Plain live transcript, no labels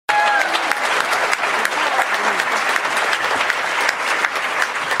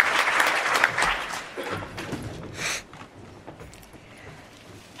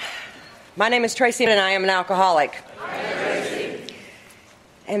My name is Tracy, and I am an alcoholic.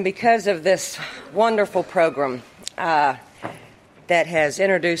 And because of this wonderful program that has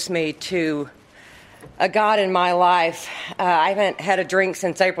introduced me to a God in my life, I haven't had a drink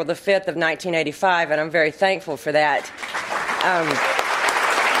since April the 5th of 1985, and I'm very thankful for that.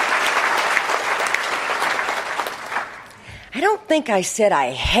 I don't think I said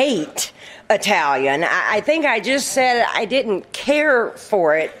I hate Italian. I think I just said I didn't care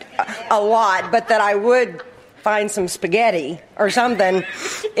for it a lot, but that I would find some spaghetti or something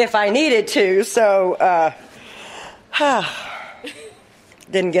if I needed to. So,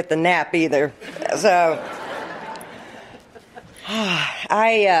 didn't get the nap either. So,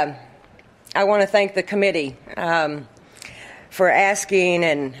 I want to thank the committee for asking,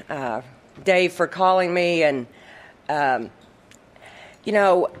 and Dave for calling me, and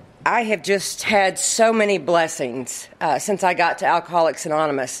I have just had so many blessings since I got to Alcoholics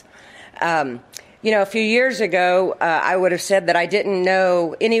Anonymous. A few years ago, I would have said that I didn't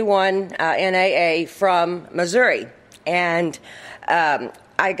know anyone in AA from Missouri. And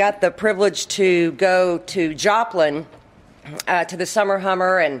I got the privilege to go to Joplin to the Summer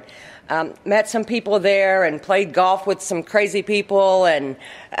Hummer, and met some people there and played golf with some crazy people, and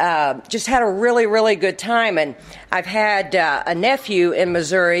just had a really, really good time. And I've had a nephew in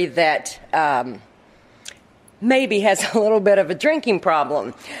Missouri that maybe has a little bit of a drinking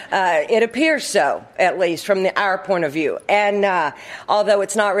problem. It appears so, at least from our point of view. And although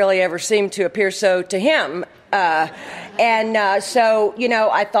it's not really ever seemed to appear so to him. So, I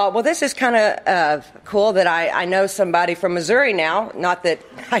thought, well, this is kind of cool that I know somebody from Missouri now. Not that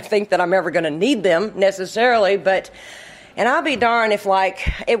I think that I'm ever going to need them necessarily, and I'll be darned if,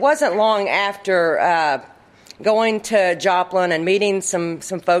 it wasn't long after going to Joplin and meeting some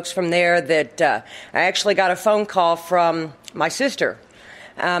folks from there that I actually got a phone call from my sister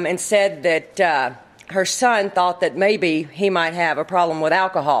and said that her son thought that maybe he might have a problem with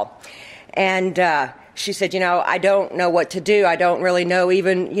alcohol. And she said, I don't know what to do. I don't really know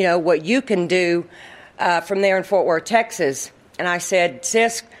even, what you can do from there in Fort Worth, Texas. And I said,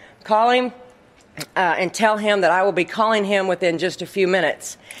 sis, call him and tell him that I will be calling him within just a few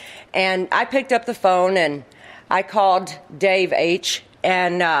minutes. And I picked up the phone and I called Dave H.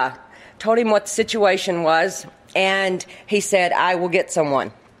 and told him what the situation was. And he said, I will get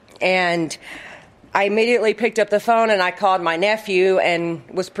someone. And I immediately picked up the phone and I called my nephew and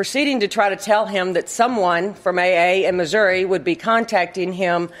was proceeding to try to tell him that someone from AA in Missouri would be contacting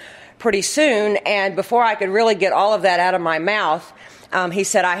him pretty soon. And before I could really get all of that out of my mouth, he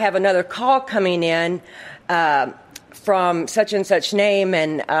said, I have another call coming in from such and such name.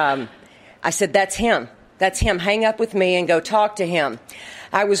 And I said, that's him. That's him. Hang up with me and go talk to him.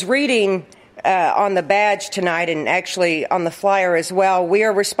 I was reading on the badge tonight, and actually on the flyer as well, we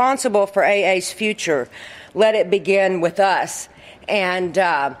are responsible for AA's future. Let it begin with us. And,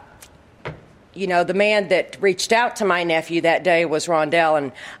 the man that reached out to my nephew that day was Rondell,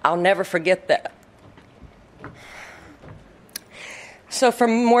 and I'll never forget that. So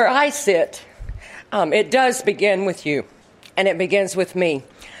from where I sit, it does begin with you, and it begins with me.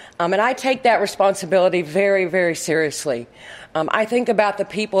 And I take that responsibility very, very seriously. I think about the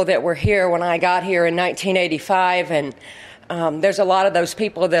people that were here when I got here in 1985, and there's a lot of those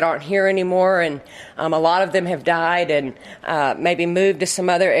people that aren't here anymore, and a lot of them have died and maybe moved to some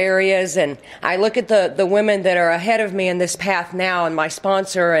other areas. And I look at the women that are ahead of me in this path now, and my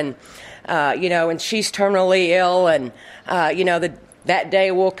sponsor, and and she's terminally ill, and that day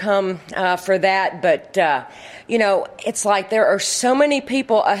will come for that. But, it's like there are so many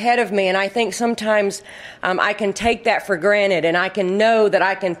people ahead of me, and I think sometimes I can take that for granted, and I can know that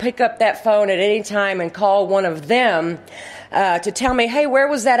I can pick up that phone at any time and call one of them to tell me, hey, where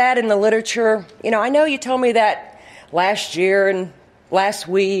was that at in the literature? I know you told me that last year and last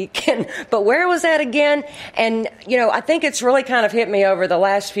week, but where was that again? And, I think it's really kind of hit me over the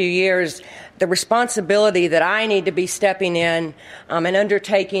last few years, the responsibility that I need to be stepping in and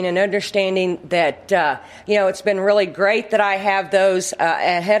undertaking and understanding that, it's been really great that I have those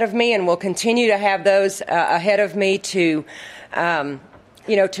ahead of me and will continue to have those ahead of me to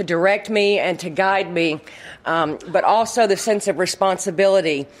direct me and to guide me, but also the sense of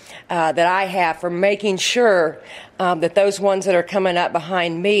responsibility that I have for making sure that those ones that are coming up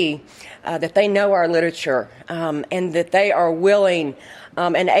behind me, that they know our literature and that they are willing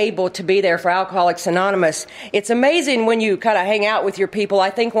and able to be there for Alcoholics Anonymous. It's amazing when you kind of hang out with your people. I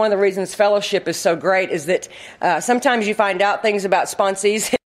think one of the reasons fellowship is so great is that sometimes you find out things about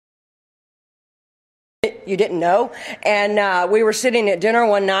sponsees you didn't know. And we were sitting at dinner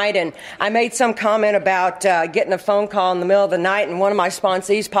one night, and I made some comment about getting a phone call in the middle of the night, and one of my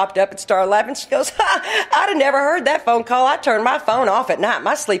sponsees popped up and started laughing. She goes, I'd have never heard that phone call. I turn my phone off at night.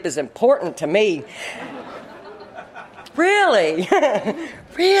 My sleep is important to me. Really?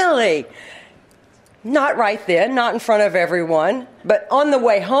 Really? Not right then, not in front of everyone, but on the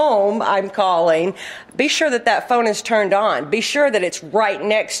way home, I'm calling. Be sure that that phone is turned on. Be sure that it's right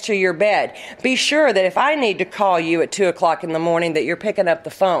next to your bed. Be sure that if I need to call you at 2 o'clock in the morning, that you're picking up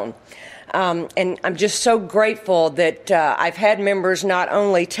the phone. And I'm just so grateful that I've had members not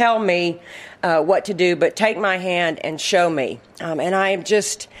only tell me what to do, but take my hand and show me. And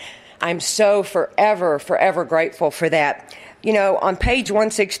I'm so forever, forever grateful for that. You know, on page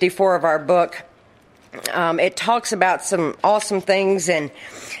 164 of our book, it talks about some awesome things, and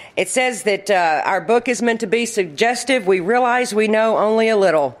it says that our book is meant to be suggestive. We realize we know only a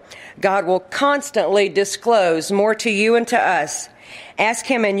little. God will constantly disclose more to you and to us. Ask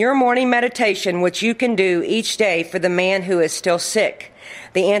Him in your morning meditation what you can do each day for the man who is still sick.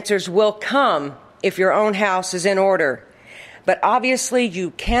 The answers will come if your own house is in order. But obviously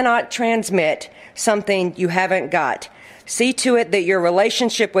you cannot transmit something you haven't got. See to it that your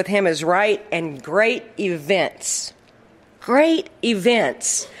relationship with Him is right, and great events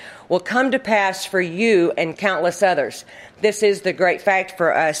will come to pass for you and countless others. This is the great fact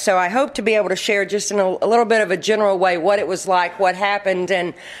for us. So I hope to be able to share just in a little bit of a general way what it was like, what happened,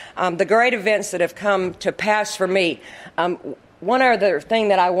 and the great events that have come to pass for me. One other thing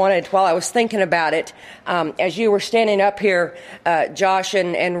that I wanted while I was thinking about it, as you were standing up here, Josh,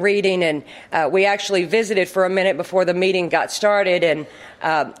 and reading, and we actually visited for a minute before the meeting got started, and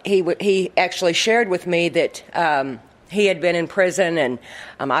he actually shared with me that he had been in prison, and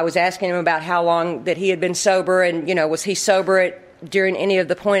I was asking him about how long that he had been sober, and, you know, was he sober during any of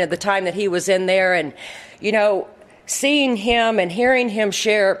the point of the time that he was in there, and, you know, seeing him and hearing him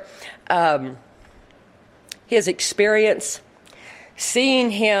share his experience, seeing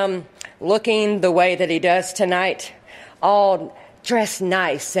him looking the way that he does tonight, all dressed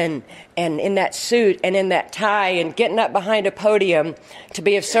nice and in that suit and in that tie and getting up behind a podium to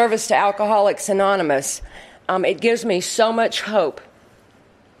be of service to Alcoholics Anonymous, it gives me so much hope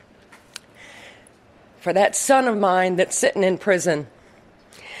for that son of mine that's sitting in prison,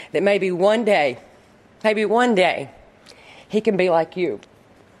 that maybe one day, he can be like you.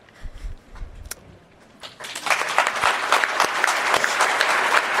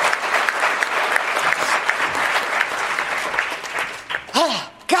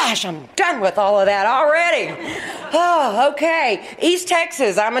 Gosh, I'm done with all of that already. Oh, okay. East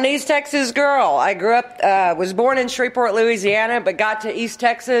Texas. I'm an East Texas girl. I grew up, was born in Shreveport, Louisiana, but got to East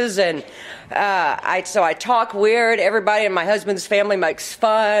Texas, and so I talk weird. Everybody in my husband's family makes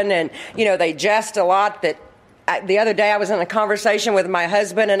fun, and, you know, they jest a lot. That the other day I was in a conversation with my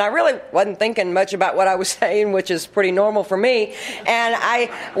husband, and I really wasn't thinking much about what I was saying, which is pretty normal for me. And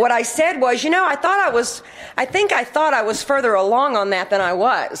what I said was, you know, I think I thought I was further along on that than I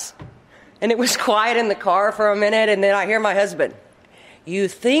was. And it was quiet in the car for a minute, and then I hear my husband, "You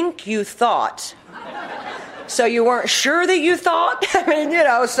think you thought, so you weren't sure that you thought?" I mean, you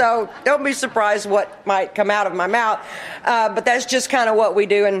know, so don't be surprised what might come out of my mouth. But that's just kind of what we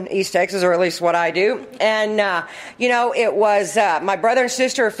do in East Texas, or at least what I do. And, you know, it was my brother and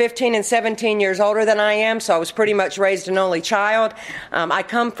sister are 15 and 17 years older than I am, so I was pretty much raised an only child. I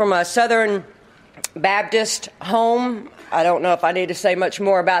come from a Southern Baptist home. I don't know if I need to say much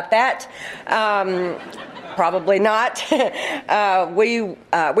more about that. Probably not. We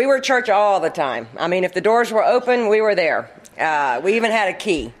were at church all the time. I mean, if the doors were open, we were there. We even had a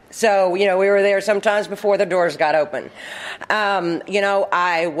key. So, you know, we were there sometimes before the doors got open. You know,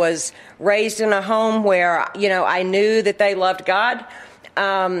 I was raised in a home where, you know, I knew that they loved God.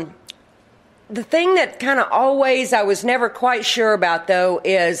 The thing that kind of always I was never quite sure about, though,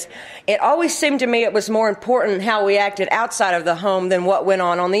 is it always seemed to me it was more important how we acted outside of the home than what went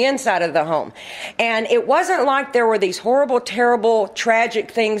on the inside of the home. And it wasn't like there were these horrible, terrible,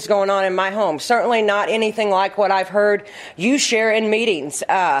 tragic things going on in my home. Certainly not anything like what I've heard you share in meetings.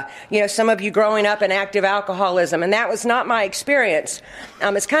 You know, some of you growing up in active alcoholism, and that was not my experience.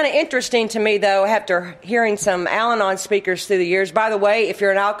 It's kind of interesting to me, though, after hearing some Al-Anon speakers through the years. By the way, if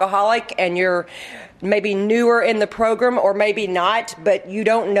you're an alcoholic and you're maybe newer in the program, or maybe not, but you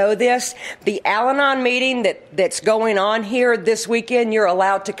don't know this, the Al-Anon meeting that's going on here this weekend, you're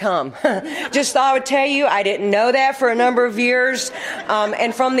allowed to come. Just thought I would tell you, I didn't know that for a number of years.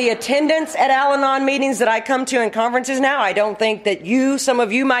 And from the attendance at Al-Anon meetings that I come to in conferences now, I don't think that some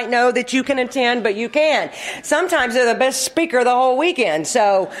of you might know that you can attend, but you can. Sometimes they're the best speaker the whole weekend.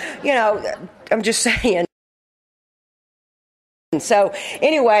 So, you know, I'm just saying. So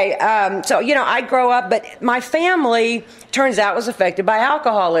anyway, I grow up, but my family, turns out, was affected by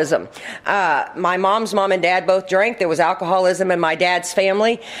alcoholism. My mom's mom and dad both drank. There was alcoholism in my dad's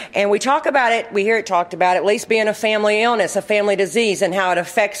family. And we talk about it, we hear it talked about, at least being a family illness, a family disease, and how it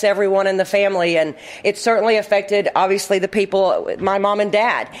affects everyone in the family. And it certainly affected, obviously, the people, my mom and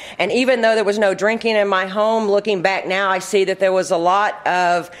dad. And even though there was no drinking in my home, looking back now, I see that there was a lot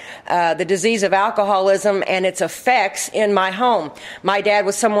of the disease of alcoholism and its effects in my home. My dad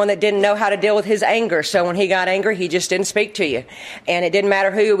was someone that didn't know how to deal with his anger. So when he got angry, he just didn't speak to you. And it didn't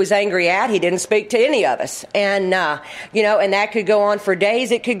matter who he was angry at. He didn't speak to any of us. And, and that could go on for days.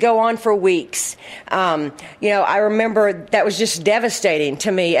 It could go on for weeks. I remember that was just devastating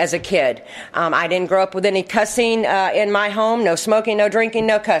to me as a kid. I didn't grow up with any cussing in my home. No smoking, no drinking,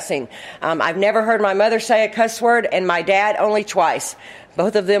 no cussing. I've never heard my mother say a cuss word, and my dad only twice.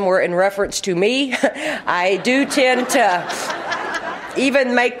 Both of them were in reference to me. I do tend to,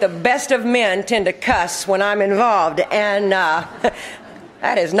 even make the best of men, tend to cuss when I'm involved. And that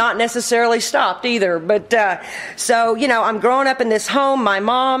has not necessarily stopped either. But I'm growing up in this home. My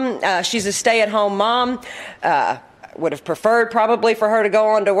mom, she's a stay-at-home mom. Would have preferred probably for her to go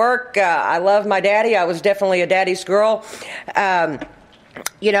on to work. I love my daddy. I was definitely a daddy's girl. And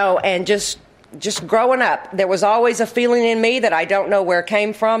just growing up, there was always a feeling in me that I don't know where it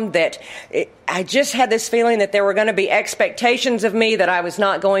came from, I just had this feeling that there were going to be expectations of me that I was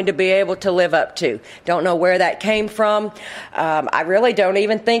not going to be able to live up to. Don't know where that came from. I really don't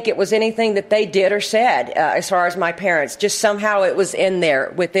even think it was anything that they did or said as far as my parents. Just somehow it was in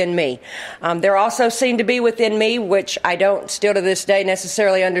there within me. There also seemed to be within me, which I don't still to this day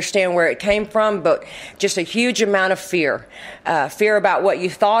necessarily understand where it came from, but just a huge amount of fear. Fear about what you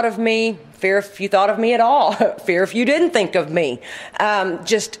thought of me. Fear if you thought of me at all. Fear if you didn't think of me.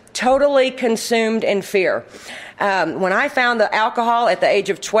 Just totally consumed in fear. When I found the alcohol at the age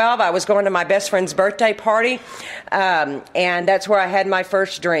of 12, I was going to my best friend's birthday party, and that's where I had my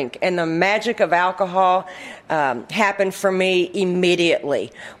first drink. And the magic of alcohol happened for me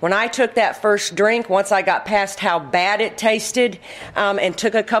immediately. When I took that first drink, once I got past how bad it tasted and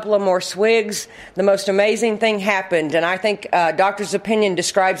took a couple of more swigs, the most amazing thing happened. And I think Doctor's Opinion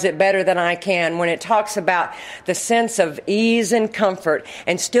describes it better than I can when it talks about the sense of ease and comfort.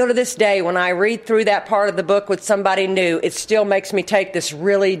 And still to this day, when I read through that part of the book with somebody new, it still makes me take this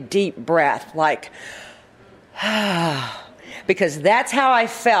really deep breath, like, because that's how I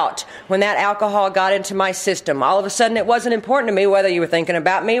felt when that alcohol got into my system. All of a sudden, it wasn't important to me whether you were thinking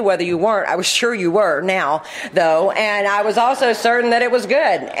about me, whether you weren't. I was sure you were now, though, and I was also certain that it was good.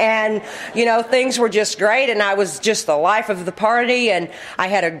 And, things were just great, and I was just the life of the party, and I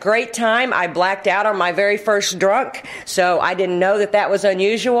had a great time. I blacked out on my very first drunk, so I didn't know that was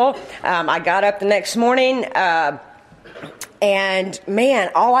unusual. I got up the next morning, and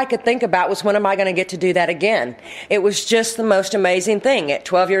man, all I could think about was, when am I going to get to do that again? It was just the most amazing thing. At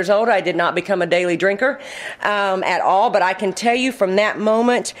 12 years old, I did not become a daily drinker at all, but I can tell you from that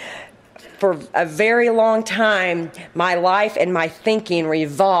moment, for a very long time, my life and my thinking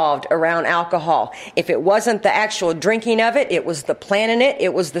revolved around alcohol. If it wasn't the actual drinking of it, it was the planning it.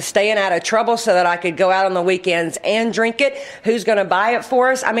 It was the staying out of trouble so that I could go out on the weekends and drink it. Who's going to buy it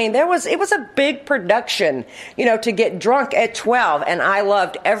for us? I mean, it was a big production, to get drunk at 12, and I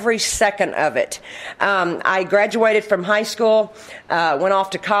loved every second of it. I graduated from high school, went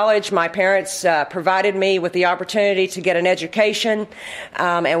off to college. My parents provided me with the opportunity to get an education,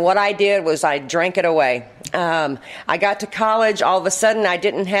 and what I did was I drank it away. I got to college. All of a sudden, I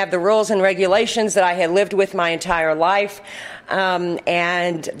didn't have the rules and regulations that I had lived with my entire life,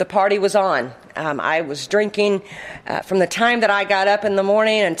 and the party was on. I was drinking from the time that I got up in the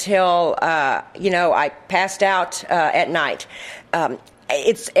morning until, I passed out at night.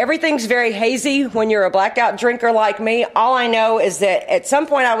 Everything's very hazy when you're a blackout drinker like me. All I know is that at some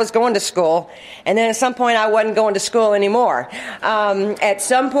point I was going to school, and then at some point I wasn't going to school anymore. At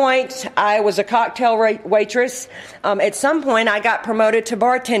some point I was a cocktail waitress. At some point I got promoted to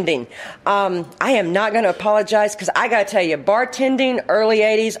bartending. I am not going to apologize, because I got to tell you, bartending, early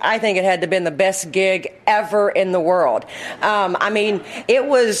 80s, I think it had to have been the best gig ever in the world. It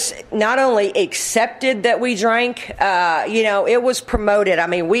was not only accepted that we drank, it was promoted.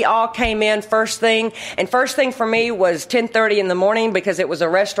 We all came in first thing, and first thing for me was 10:30 in the morning, because it was a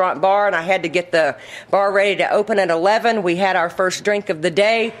restaurant bar and I had to get the bar ready to open at 11. We had our first drink of the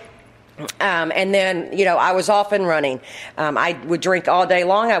day. And then, I was off and running. I would drink all day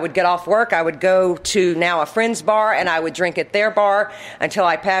long. I would get off work. I would go to now a friend's bar, and I would drink at their bar until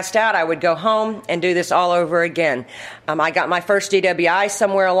I passed out. I would go home and do this all over again. I got my first DWI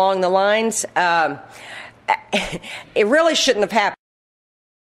somewhere along the lines. It really shouldn't have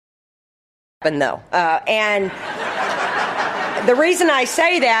happened, though. And the reason I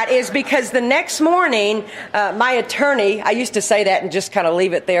say that is because the next morning, my attorney, I used to say that and just kind of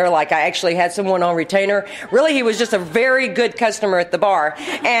leave it there like I actually had someone on retainer. Really, he was just a very good customer at the bar.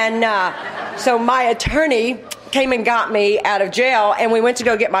 And so my attorney came and got me out of jail, and we went to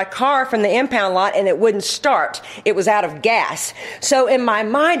go get my car from the impound lot, and it wouldn't start. It was out of gas. So in my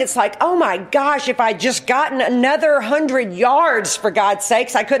mind, it's like, oh my gosh, if I'd just gotten another 100 yards, for God's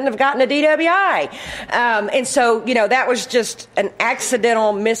sakes, I couldn't have gotten a DWI. And so, that was just an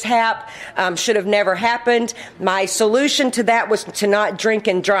accidental mishap, should have never happened. My solution to that was to not drink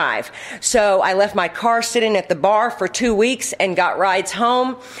and drive. So I left my car sitting at the bar for 2 weeks and got rides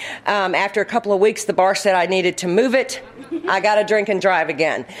home. After a couple of weeks, the bar said I needed to move it. I got to drink and drive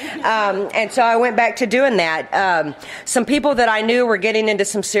again. And so I went back to doing that. Some people that I knew were getting into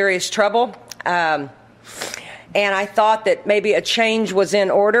some serious trouble. And I thought that maybe a change was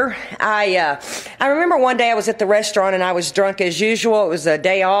in order. I remember one day I was at the restaurant and I was drunk as usual. It was a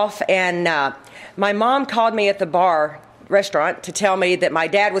day off. And my mom called me at the restaurant to tell me that my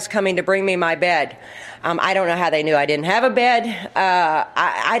dad was coming to bring me my bed. I don't know how they knew I didn't have a bed.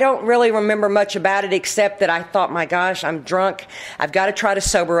 I don't really remember much about it except that I thought, my gosh, I'm drunk. I've got to try to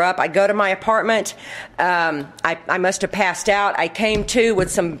sober up. I go to my apartment. I must have passed out. I came to with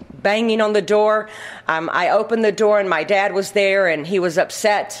some banging on the door. I opened the door and my dad was there and he was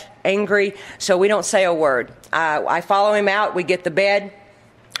upset, angry, so we don't say a word. I follow him out. We get the bed.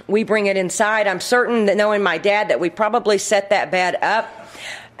 We bring it inside. I'm certain that knowing my dad that we probably set that bed up.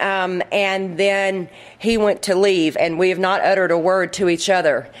 And then he went to leave, and we have not uttered a word to each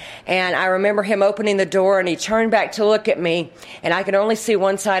other. And I remember him opening the door, and he turned back to look at me, and I could only see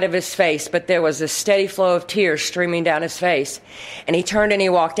one side of his face, but there was a steady flow of tears streaming down his face. And he turned and he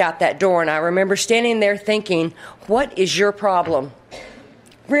walked out that door, and I remember standing there thinking, what is your problem?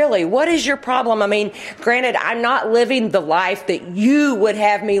 Really, what is your problem? I mean, granted, I'm not living the life that you would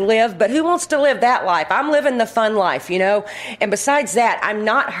have me live, but who wants to live that life? I'm living the fun life, And besides that, I'm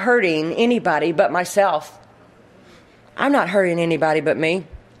not hurting anybody but myself. I'm not hurting anybody but me.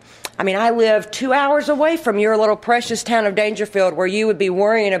 I mean, I live 2 hours away from your little precious town of Dangerfield where you would be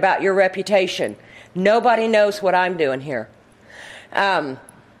worrying about your reputation. Nobody knows what I'm doing here.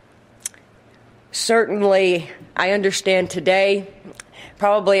 Certainly, I understand today,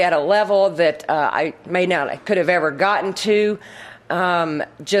 probably at a level that I could have ever gotten to,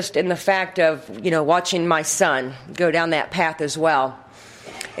 just in the fact of, watching my son go down that path as well,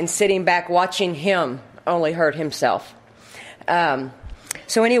 and sitting back watching him only hurt himself.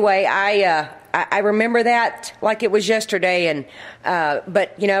 So anyway, I remember that like it was yesterday, and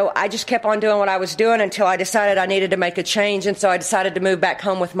but I just kept on doing what I was doing until I decided I needed to make a change, and so I decided to move back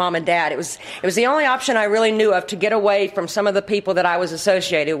home with Mom and Dad. It was the only option I really knew of to get away from some of the people that I was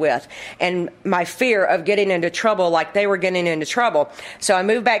associated with, and my fear of getting into trouble like they were getting into trouble. So I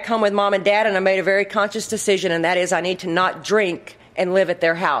moved back home with Mom and Dad, and I made a very conscious decision, and that is I need to not drink and live at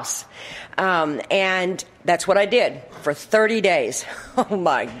their house. And that's what I did for 30 days. Oh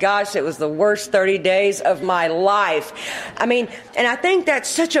my gosh, it was the worst 30 days of my life. I mean, and I think that's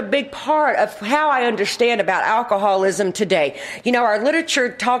such a big part of how I understand about alcoholism today. Our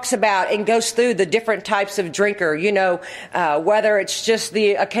literature talks about and goes through the different types of drinker, whether it's just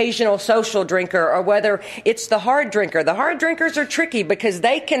the occasional social drinker or whether it's the hard drinker. The hard drinkers are tricky because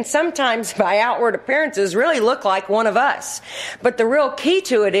they can sometimes, by outward appearances, really look like one of us. But the real key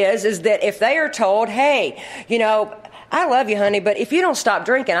to it is that if they are told, hey, I love you, honey, but if you don't stop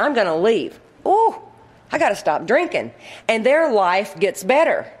drinking, I'm going to leave. Ooh, I got to stop drinking. And their life gets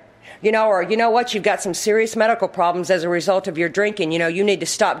better. Or what, you've got some serious medical problems as a result of your drinking. You need to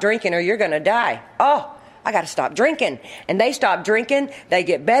stop drinking or you're going to die. Oh, I got to stop drinking. And they stop drinking, they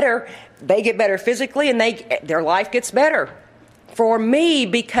get better. They get better physically, and their life gets better. For me,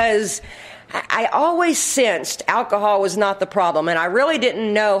 because I always sensed alcohol was not the problem, and I really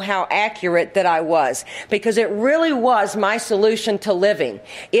didn't know how accurate that I was, because it really was my solution to living.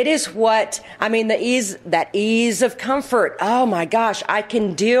 It is that ease of comfort. Oh my gosh, I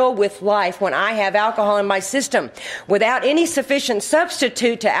can deal with life when I have alcohol in my system. Without any sufficient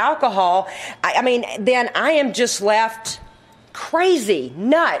substitute to alcohol, then I am just left crazy,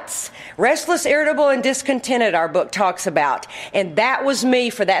 nuts, restless, irritable, and discontented, our book talks about. And that was me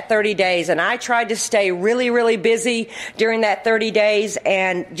for that 30 days. And I tried to stay really, really busy during that 30 days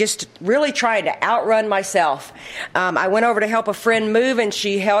and just really tried to outrun myself. I went over to help a friend move, and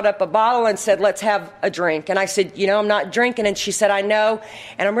she held up a bottle and said, let's have a drink. And I said, I'm not drinking. And she said, I know,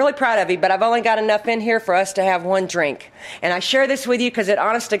 and I'm really proud of you, but I've only got enough in here for us to have one drink. And I share this with you because it,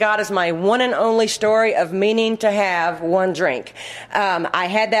 honest to God, is my one and only story of meaning to have one drink. I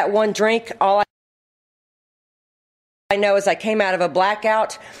had that one drink. All I know is I came out of a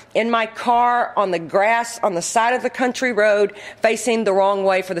blackout in my car on the grass on the side of the country road, facing the wrong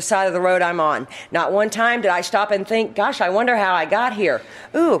way for the side of the road I'm on. Not one time did I stop and think, gosh, I wonder how I got here.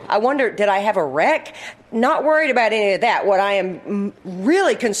 Ooh, I wonder, did I have a wreck? Not worried about any of that. What I am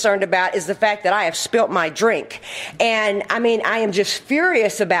really concerned about is the fact that I have spilt my drink. And I mean, I am just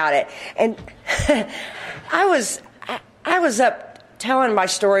furious about it. And I was up telling my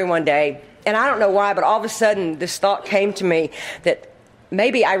story one day, and I don't know why, but all of a sudden this thought came to me that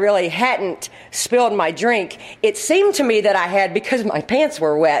maybe I really hadn't spilled my drink. It seemed to me that I had because my pants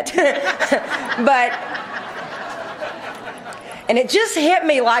were wet. And it just hit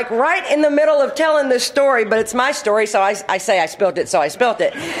me like right in the middle of telling this story, but it's my story, so I say I spilled it, so I spilled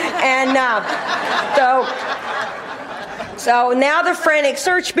it. And so now the frantic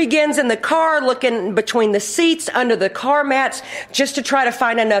search begins in the car, looking between the seats, under the car mats, just to try to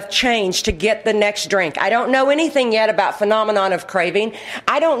find enough change to get the next drink. I don't know anything yet about phenomenon of craving.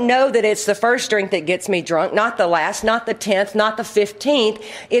 I don't know that it's the first drink that gets me drunk, not the last, not the 10th, not the 15th.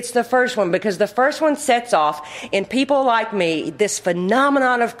 It's the first one, because the first one sets off in people like me this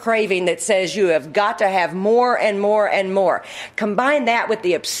phenomenon of craving that says you have got to have more and more and more. Combine that with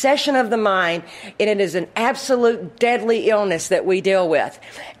the obsession of the mind, and it is an absolute deadly illness that we deal with.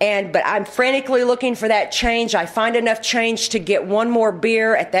 But I'm frantically looking for that change. I find enough change to get one more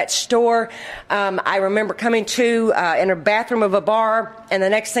beer at that store. I remember coming to in a bathroom of a bar, and the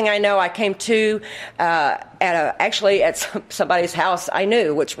next thing I know, I came to at somebody's house I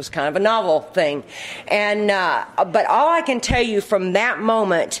knew, which was kind of a novel thing. But all I can tell you from that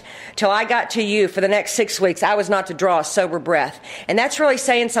moment till I got to you for the next 6 weeks, I was not to draw a sober breath. And that's really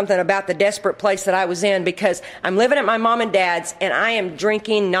saying something about the desperate place that I was in, because I'm living at my mom and dad's, and I am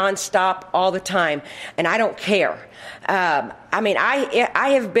drinking nonstop all the time, and I don't care. I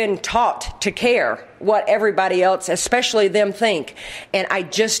have been taught to care what everybody else, especially them, think. And I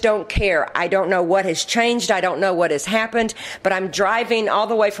just don't care. I don't know what has changed. I don't know what has happened. But I'm driving all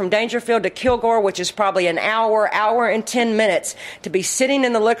the way from Dangerfield to Kilgore, which is probably an hour and 10 minutes, to be sitting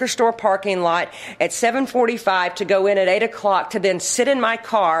in the liquor store parking lot at 7:45 to go in at 8 o'clock to then sit in my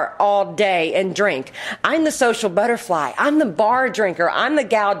car all day and drink. I'm the social butterfly. I'm the bar drinker. I'm the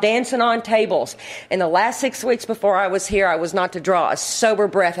gal dancing on tables. In the last 6 weeks before I was here, I was not to draw a sober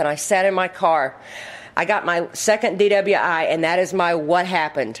breath, and I sat in my car. I got my second DWI, and that is my what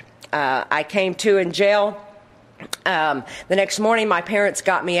happened. I came to in jail. The next morning, my parents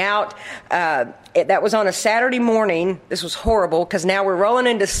got me out. That was on a Saturday morning. This was horrible, because now we're rolling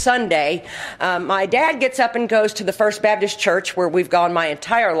into Sunday. My dad gets up and goes to the First Baptist Church, where we've gone my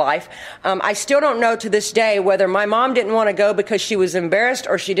entire life. I still don't know to this day whether my mom didn't want to go because she was embarrassed,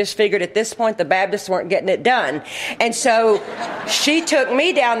 or she just figured at this point the Baptists weren't getting it done. And so she took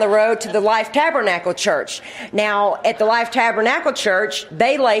me down the road to the Life Tabernacle Church. Now, at the Life Tabernacle Church,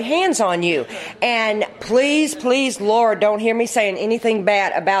 they lay hands on you. And please, Lord, don't hear me saying anything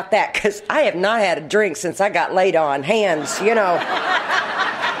bad about that, because I have not had a drink since I got laid on hands,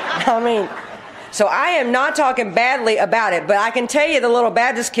 so I am not talking badly about it, but I can tell you the little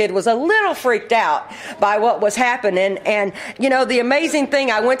Baptist kid was a little freaked out by what was happening. And, the amazing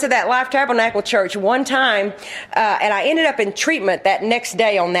thing, I went to that Life Tabernacle Church one time, and I ended up in treatment that next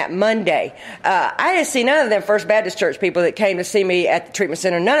day on that Monday. I didn't see none of them First Baptist Church people that came to see me at the treatment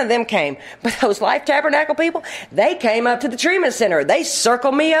center. None of them came. But those Life Tabernacle people, they came up to the treatment center. They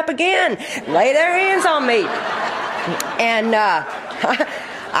circled me up again, lay their hands on me. And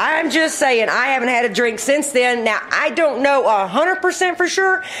I'm just saying, I haven't had a drink since then. Now, I don't know 100% for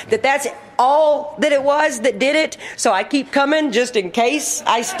sure that that's all that it was that did it, so I keep coming just in case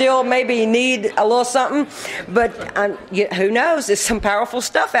I still maybe need a little something. But who knows? There's some powerful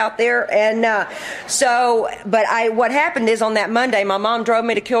stuff out there. And what happened is, on that Monday, my mom drove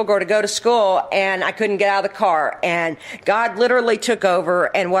me to Kilgore to go to school, and I couldn't get out of the car. And God literally took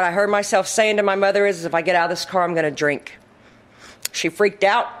over, and what I heard myself saying to my mother is, if I get out of this car, I'm going to drink. She freaked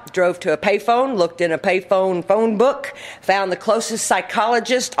out, drove to a payphone, looked in a payphone phone book, found the closest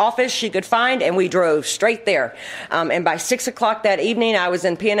psychologist office she could find, and we drove straight there. And by 6 o'clock that evening, I was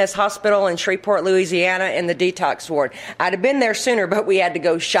in PNS Hospital in Shreveport, Louisiana, in the detox ward. I'd have been there sooner, but we had to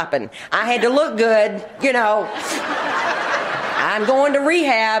go shopping. I had to look good, I I'm going to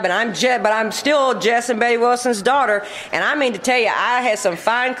rehab, and but I'm still Jess and Betty Wilson's daughter. And I mean to tell you, I had some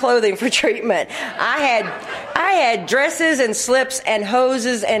fine clothing for treatment. I had dresses and slips and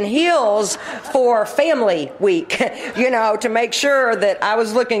hoses and heels for family week, to make sure that I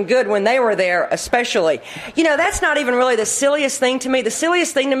was looking good when they were there, especially. That's not even really the silliest thing to me. The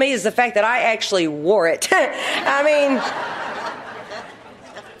silliest thing to me is the fact that I actually wore it. I mean,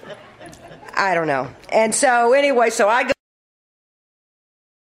 I don't know. And so anyway, I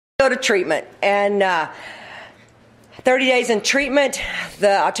go to treatment, and 30 days in treatment,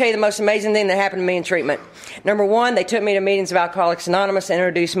 I'll tell you the most amazing thing that happened to me in treatment. Number one, they took me to meetings of Alcoholics Anonymous and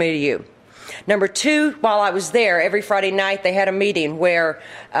introduced me to you. Number two, while I was there, every Friday night they had a meeting where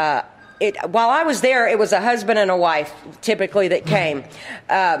while I was there, it was a husband and a wife typically that came.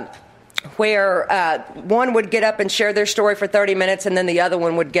 Where one would get up and share their story for 30 minutes, and then the other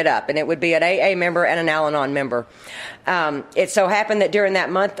one would get up, and it would be an AA member and an Al-Anon member. It so happened that during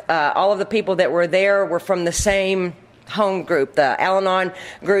that month, all of the people that were there were from the same home group. The Al-Anon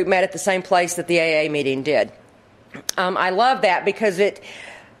group met at the same place that the AA meeting did. I love that because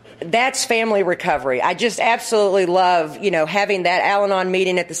that's family recovery. I just absolutely love, having that Al-Anon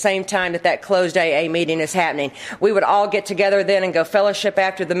meeting at the same time that closed AA meeting is happening. We would all get together then and go fellowship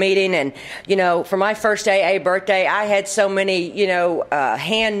after the meeting. And, for my first AA birthday, I had so many,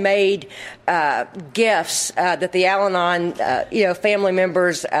 handmade gifts that the Al-Anon, family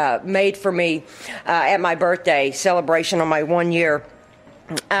members made for me at my birthday celebration on my 1 year.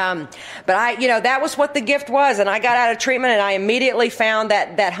 But that was what the gift was, and I got out of treatment, and I immediately found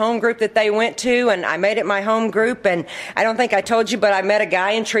that home group that they went to, and I made it my home group. And I don't think I told you, but I met a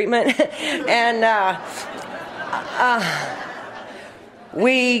guy in treatment, and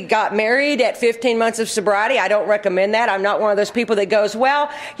we got married at 15 months of sobriety. I don't recommend that. I'm not one of those people that goes,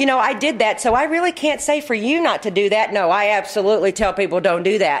 well, I did that, so I really can't say for you not to do that. No, I absolutely tell people don't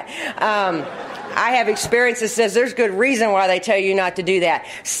do that. I have experience that says there's good reason why they tell you not to do that.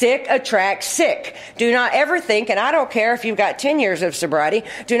 Sick attracts sick. Do not ever think, and I don't care if you've got 10 years of sobriety,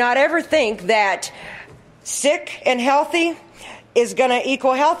 do not ever think that sick and healthy is going to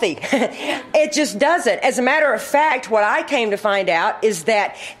equal healthy. It just doesn't. As a matter of fact, what I came to find out is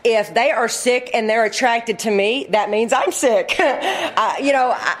that if they are sick and they're attracted to me, that means I'm sick. And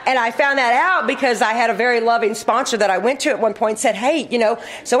I found that out because I had a very loving sponsor that I went to at one point and said, hey,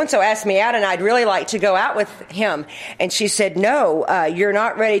 so-and-so asked me out and I'd really like to go out with him. And she said, no, you're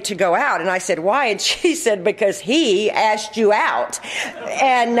not ready to go out. And I said, why? And she said, because he asked you out.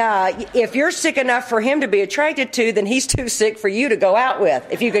 And if you're sick enough for him to be attracted to, then he's too sick for you to go out with,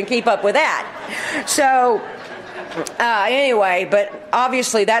 if you can keep up with that. So anyway, but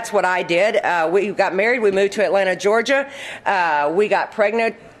obviously that's what I did. We got married. We moved to Atlanta, Georgia. We got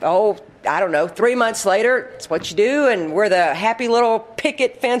pregnant, 3 months later. It's what you do, and we're the happy little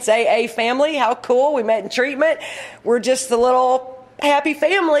picket fence AA family. How cool. We met in treatment. We're just the little happy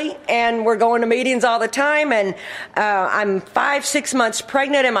family, and we're going to meetings all the time. And I'm 5-6 months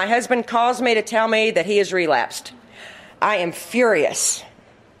pregnant, and my husband calls me to tell me that he has relapsed. I am furious.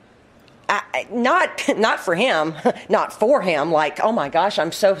 Not for him, not for him, like, oh my gosh,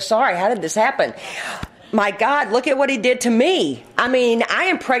 I'm so sorry. How did this happen? My God, look at what he did to me. I mean, I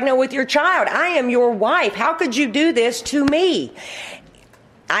am pregnant with your child. I am your wife. How could you do this to me?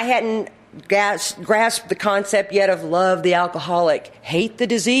 I hadn't grasped the concept yet of love the alcoholic. Hate the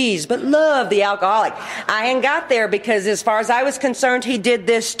disease, but love the alcoholic. I hadn't got there because as far as I was concerned, he did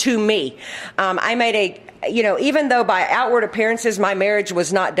this to me. I made even though by outward appearances my marriage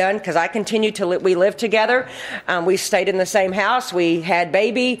was not done, because I continued to we lived together. We stayed in the same house. We had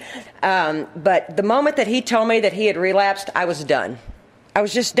baby. But the moment that he told me that he had relapsed, I was done. I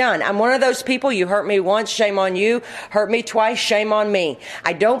was just done. I'm one of those people, you hurt me once, shame on you. Hurt me twice, shame on me.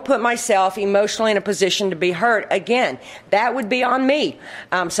 I don't put myself emotionally in a position to be hurt again. That would be on me.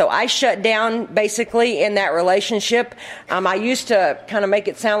 So I shut down basically in that relationship. I used to kind of make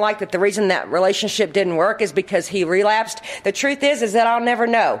it sound like that the reason that relationship didn't work is because he relapsed. The truth is that I'll never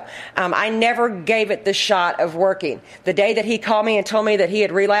know. I never gave it the shot of working. The day that he called me and told me that he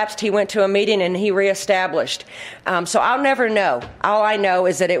had relapsed, he went to a meeting and he reestablished. So I'll never know. All I know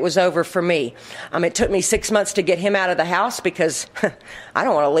is that it was over for me. It took me 6 months to get him out of the house because I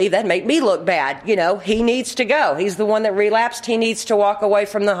don't want to leave. That'd make me look bad. He needs to go. He's the one that relapsed. He needs to walk away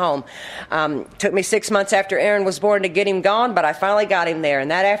from the home. Took me 6 months after Aaron was born to get him gone, but I finally got him there. And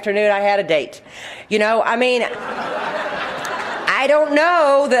that afternoon I had a date. I don't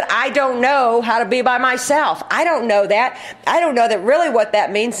know that I don't know how to be by myself. I don't know that. I don't know that really what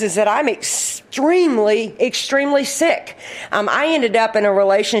that means is that I'm extremely, extremely sick. I ended up in a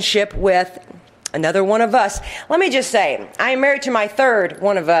relationship with Another one of us. Let me just say, I am married to my third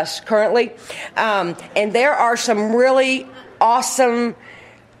one of us currently, and there are some really awesome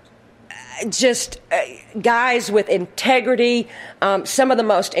guys with integrity, some of the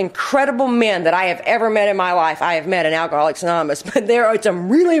most incredible men that I have ever met in my life. I have met in Alcoholics Anonymous, but there are some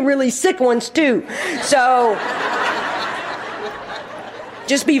really, really sick ones too. So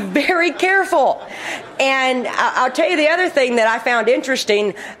just be very careful. And I'll tell you the other thing that I found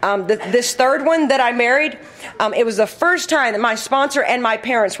interesting. This third one that I married, it was the first time that my sponsor and my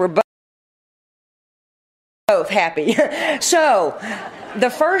parents were both happy. So the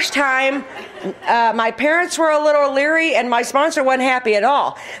first time, my parents were a little leery and my sponsor wasn't happy at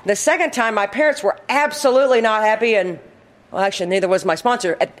all. The second time, my parents were absolutely not happy, and well, actually, neither was my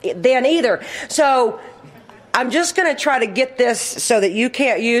sponsor then either. So I'm just going to try to get this so that you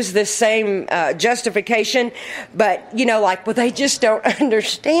can't use this same justification. But, well, they just don't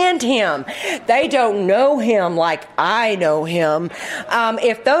understand him. They don't know him like I know him.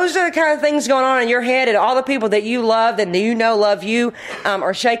 If those are the kind of things going on in your head and all the people that you love and love you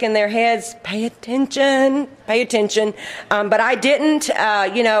are shaking their heads, pay attention. Pay attention. But I didn't,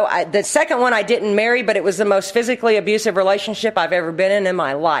 the second one I didn't marry, but it was the most physically abusive relationship I've ever been in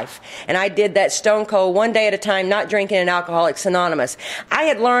my life. And I did that stone cold, one day at a time, not drinking in Alcoholics Anonymous. I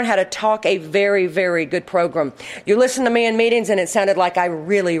had learned how to talk a very, very good program. You listen to me in meetings and it sounded like I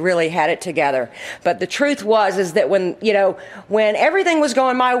really, really had it together. But the truth is that when everything was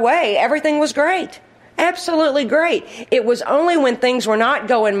going my way, everything was great. Absolutely great. It was only when things were not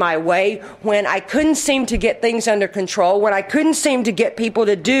going my way, when I couldn't seem to get things under control, when I couldn't seem to get people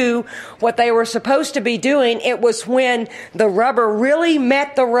to do what they were supposed to be doing, it was when the rubber really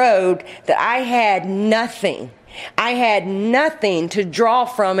met the road that I had nothing. I had nothing to draw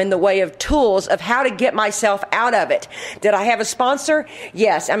from in the way of tools of how to get myself out of it. Did I have a sponsor?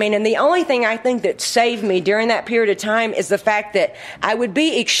 Yes. And the only thing I think that saved me during that period of time is the fact that I would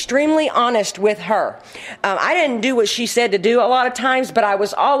be extremely honest with her. I didn't do what she said to do a lot of times, but I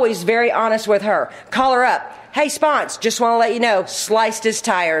was always very honest with her. Call her up. Hey, Spons, just want to let you know, sliced his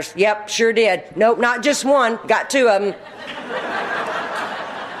tires. Yep, sure did. Nope, not just one. Got two of them.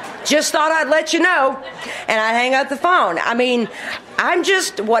 Just thought I'd let you know. And I'd hang up the phone. I'm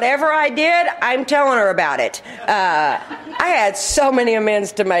just, whatever I did, I'm telling her about it. I had so many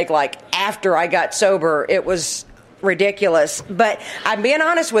amends to make, after I got sober. It was ridiculous. But I'm being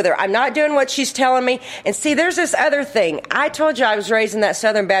honest with her. I'm not doing what she's telling me. And see, there's this other thing. I told you I was raised in that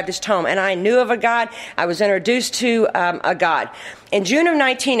Southern Baptist home, and I knew of a God. I was introduced to a God. In June of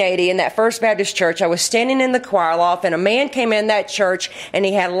 1980, in that First Baptist church, I was standing in the choir loft, and a man came in that church, and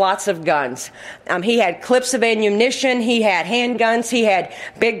he had lots of guns. He had clips of ammunition, he had handguns, he had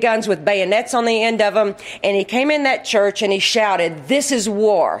big guns with bayonets on the end of them, and he came in that church, and he shouted, "This is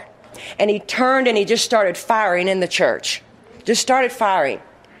war." And he turned, and he just started firing in the church. Just started firing.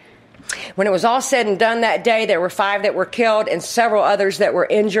 When it was all said and done that day, there were 5 that were killed and several others that were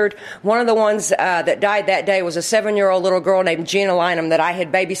injured. One of the ones that died that day was a 7-year-old little girl named Gina Lynham that I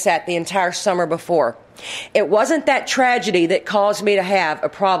had babysat the entire summer before. It wasn't that tragedy that caused me to have a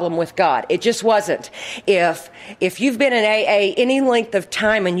problem with God. It just wasn't. If you've been in AA any length of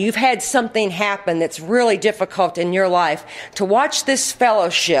time and you've had something happen that's really difficult in your life, to watch this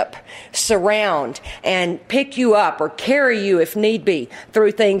fellowship surround and pick you up or carry you if need be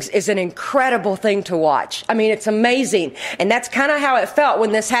through things is an incredible thing to watch. It's amazing. And that's kind of how it felt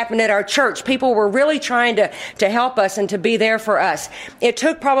when this happened at our church. People were really trying to help us and to be there for us. It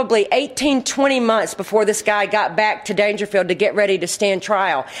took probably 18, 20 months before this guy got back to Dangerfield to get ready to stand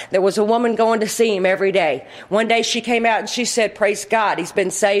trial. There was a woman going to see him every day. One day she came out and she said, "Praise God, he's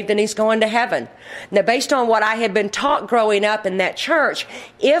been saved and he's going to heaven." Now, based on what I had been taught growing up in that church,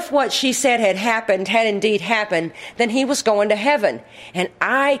 if what she said had indeed happened, then he was going to heaven. And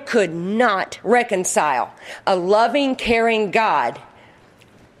I could not reconcile a loving, caring God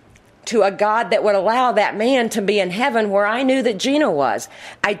to a God that would allow that man to be in heaven where I knew that Gina was.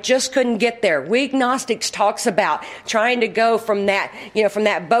 I just couldn't get there. Weak Gnostics talks about trying to go from that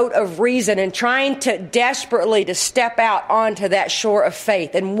boat of reason and trying to desperately to step out onto that shore of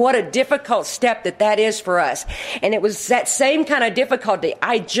faith. And what a difficult step that is for us. And it was that same kind of difficulty.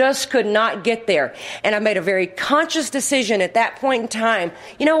 I just could not get there. And I made a very conscious decision at that point in time.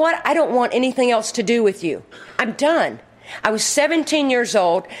 You know what? I don't want anything else to do with you. I'm done. I was 17 years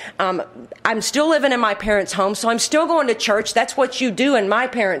old. I'm still living in my parents' home, so I'm still going to church. That's what you do in my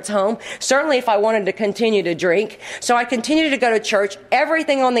parents' home, certainly if I wanted to continue to drink. So I continued to go to church.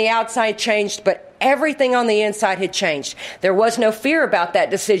 Everything on the outside changed, but everything on the inside had changed. There was no fear about that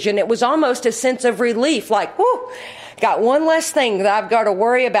decision. It was almost a sense of relief, like, whoo, got one less thing that I've got to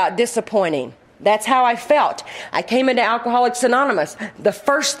worry about disappointing. That's how I felt. I came into Alcoholics Anonymous. The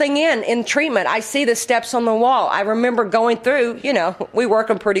first thing in treatment, I see the steps on the wall. I remember going through, we work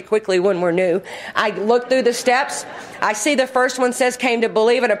them pretty quickly when we're new. I look through the steps. I see the first one says, came to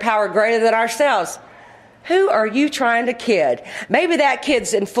believe in a power greater than ourselves. Who are you trying to kid? Maybe that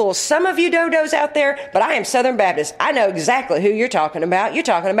kid's in full some of you dodos out there, but I am Southern Baptist. I know exactly who you're talking about. You're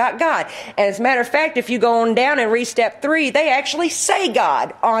talking about God. And as a matter of fact, if you go on down and read step 3, they actually say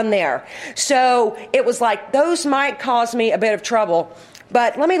God on there. So it was like those might cause me a bit of trouble.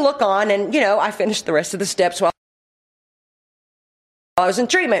 But let me look on and, I finished the rest of the steps while I was in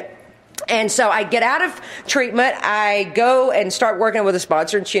treatment. And so I get out of treatment, I go and start working with a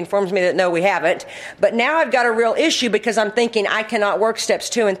sponsor, and she informs me that no, we haven't. But now I've got a real issue because I'm thinking I cannot work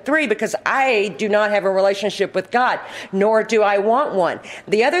steps 2 and 3 because I do not have a relationship with God, nor do I want one.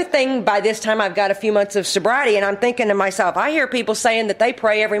 The other thing, by this time I've got a few months of sobriety, and I'm thinking to myself, I hear people saying that they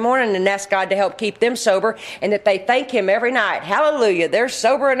pray every morning and ask God to help keep them sober, and that they thank Him every night. Hallelujah, they're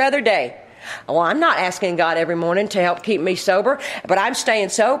sober another day. Well, I'm not asking God every morning to help keep me sober, but I'm staying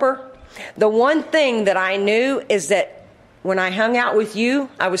sober. The one thing that I knew is that when I hung out with you,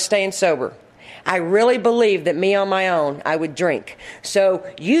 I was staying sober. I really believed that me on my own, I would drink. So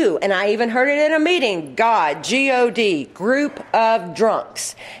you, and I even heard it in a meeting, God, G-O-D, group of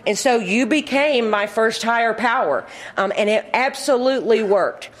drunks. And so you became my first higher power. And it absolutely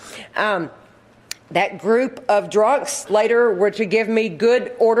worked. That group of drunks later were to give me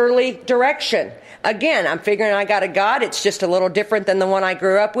good, orderly direction. Again, I'm figuring I got a God. It's just a little different than the one I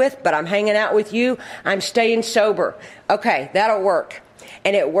grew up with, but I'm hanging out with you. I'm staying sober. Okay, that'll work.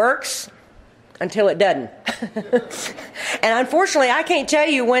 And it works until it doesn't. And unfortunately, I can't tell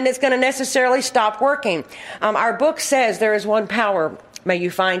you when it's going to necessarily stop working. Our book says there is one power. May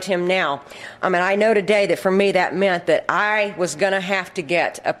you find Him now. And I know today that for me that meant that I was going to have to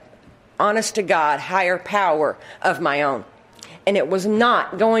get a honest to God higher power of my own. And it was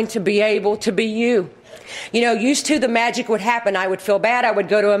not going to be able to be you. Used to the magic would happen. I would feel bad. I would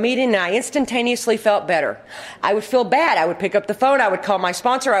go to a meeting and I instantaneously felt better. I would feel bad. I would pick up the phone. I would call my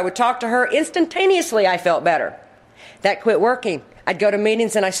sponsor. I would talk to her. Instantaneously, I felt better. That quit working. I'd go to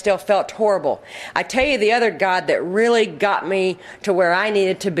meetings and I still felt horrible. I tell you, the other God that really got me to where I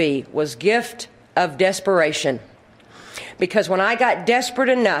needed to be was gift of desperation. Because when I got desperate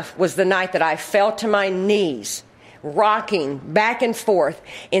enough was the night that I fell to my knees, rocking back and forth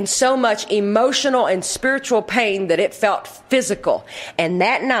in so much emotional and spiritual pain that it felt physical. And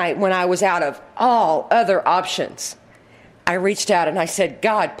that night, when I was out of all other options, I reached out and I said,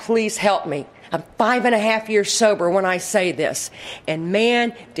 God, please help me. I'm 5.5 years sober when I say this. And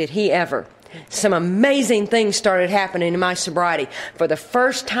man, did He ever. Some amazing things started happening in my sobriety. For the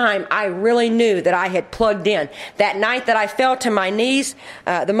first time, I really knew that I had plugged in. That night that I fell to my knees,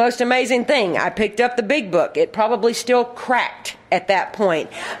 the most amazing thing, I picked up the big book. It probably still cracked at that point.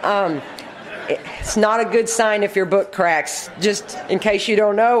 It's not a good sign if your book cracks. Just in case you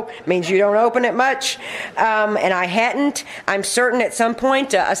don't know, it means you don't open it much. And I hadn't. I'm certain at some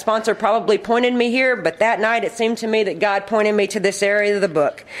point a sponsor probably pointed me here, but that night it seemed to me that God pointed me to this area of the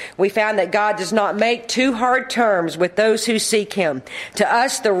book. We found that God does not make too hard terms with those who seek Him. To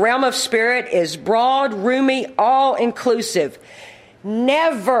us, the realm of spirit is broad, roomy, all-inclusive.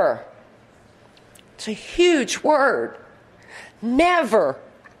 Never. It's a huge word. Never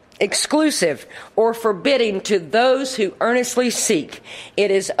exclusive or forbidding to those who earnestly seek. It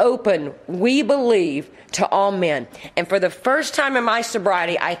is open, we believe, to all men. And for the first time in my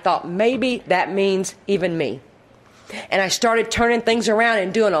sobriety, I thought maybe that means even me. And I started turning things around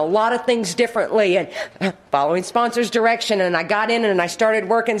and doing a lot of things differently and following sponsors' direction. And I got in and I started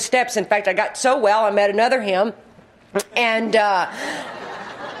working steps. In fact, I got so well, I met another him. And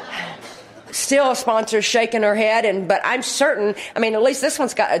still a sponsor shaking her head, but I'm certain, at least this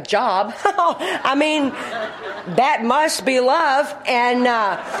one's got a job. That must be love. And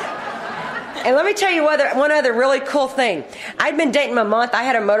let me tell you one other really cool thing. I'd been dating him a month. I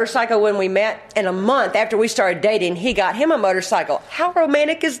had a motorcycle when we met, and a month after we started dating, he got him a motorcycle. How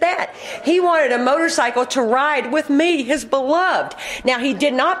romantic is that? He wanted a motorcycle to ride with me, his beloved. Now, he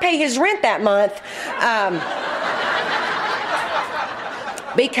did not pay his rent that month.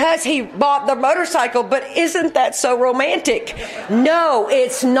 Because he bought the motorcycle, but isn't that so romantic? No,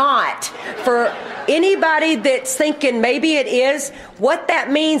 it's not. For anybody that's thinking maybe it is, What that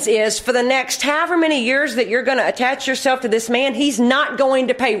means is for the next however many years that you're going to attach yourself to this man, he's not going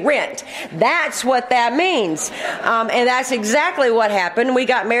to pay rent. That's what that means. And that's exactly what happened. We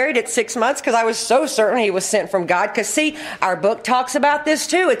got married at 6 months because I was so certain he was sent from God. Because see, our book talks about this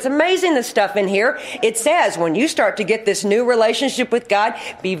too. It's amazing, the stuff in here. It says when you start to get this new relationship with God,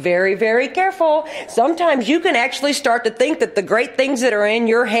 be very, very careful. Sometimes you can actually start to think that the great things that are in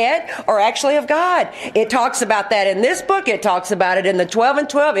your head are actually of God. It talks about that in this book. It talks about it in the 12 and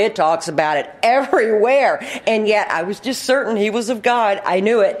 12. It talks about it everywhere. And yet I was just certain he was of God. I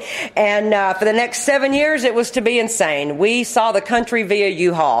knew it. And for the next 7 years, it was to be insane. We saw the country via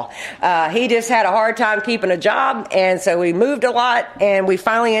U-Haul. He just had a hard time keeping a job, and so we moved a lot, and we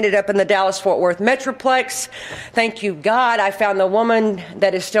finally ended up in the Dallas-Fort Worth Metroplex. Thank you, God. I found the woman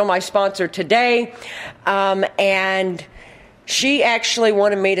that is still my sponsor today, and she actually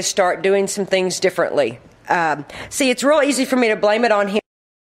wanted me to start doing some things differently. See, it's real easy for me to blame it on him.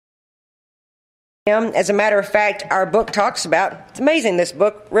 As a matter of fact, our book talks about, it's amazing, this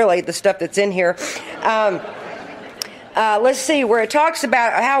book, really, the stuff that's in here. Let's see, where it talks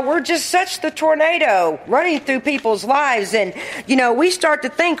about how we're just such the tornado running through people's lives. And, you know, we start to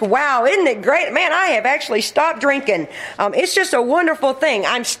think, wow, isn't it great? Man, I have actually stopped drinking. It's just a wonderful thing.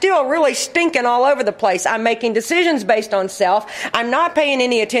 I'm still really stinking all over the place. I'm making decisions based on self. I'm not paying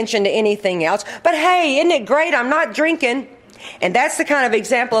any attention to anything else. But hey, isn't it great? I'm not drinking. And that's the kind of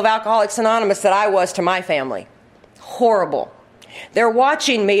example of Alcoholics Anonymous that I was to my family. Horrible. They're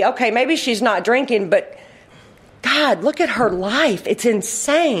watching me. Okay, maybe she's not drinking, but God, look at her life. It's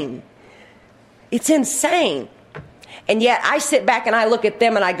insane. It's insane. And yet I sit back and I look at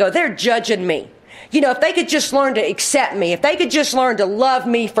them and I go, they're judging me. You know, if they could just learn to accept me, if they could just learn to love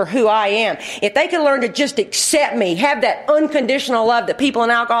me for who I am, if they could learn to just accept me, have that unconditional love that people in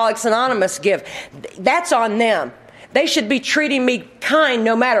Alcoholics Anonymous give, that's on them. They should be treating me kind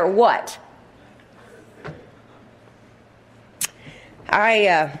no matter what.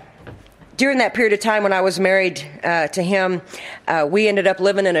 During that period of time when I was married to him, we ended up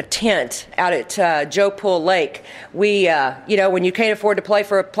living in a tent out at Joe Pool Lake. We, when you can't afford to pay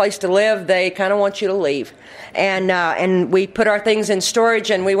for a place to live, they kind of want you to leave. And we put our things in storage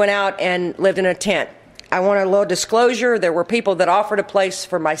and we went out and lived in a tent. I want a little disclosure. There were people that offered a place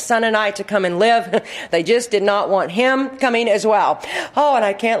for my son and I to come and live. They just did not want him coming as well. Oh, and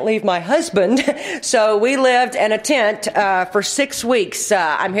I can't leave my husband. So we lived in a tent for 6 weeks.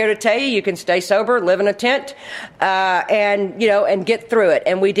 I'm here to tell you, you can stay sober, live in a tent, and get through it.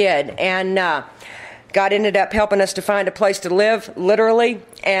 And we did. And God ended up helping us to find a place to live, literally.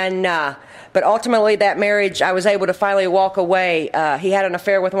 But ultimately, that marriage, I was able to finally walk away. He had an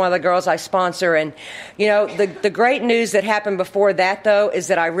affair with one of the girls I sponsor. And, the great news that happened before that, though, is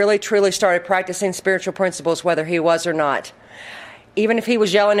that I really, truly started practicing spiritual principles, whether he was or not. Even if he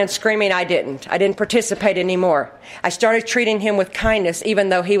was yelling and screaming, I didn't participate anymore. I started treating him with kindness, even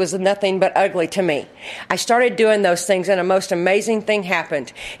though he was nothing but ugly to me. I started doing those things, and a most amazing thing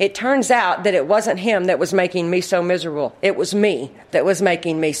happened. It turns out that it wasn't him that was making me so miserable. It was me that was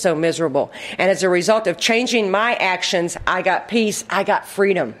making me so miserable. And as a result of changing my actions, I got peace, I got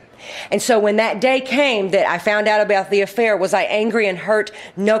freedom. And so when that day came that I found out about the affair, was I angry and hurt?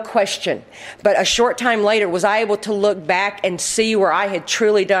 No question. But a short time later, was I able to look back and see where I had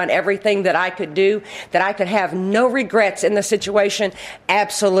truly done everything that I could do, that I could have no regrets in the situation?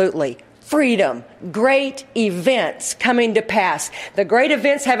 Absolutely. Freedom, great events coming to pass. The great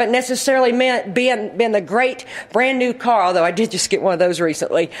events haven't necessarily been the great brand new car, although I did just get one of those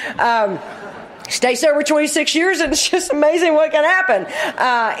recently. Stay sober 26 years, and it's just amazing what can happen.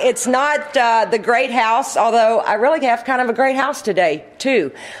 It's not the great house, although I really have kind of a great house today,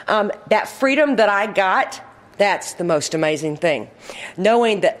 too. That freedom that I got, that's the most amazing thing.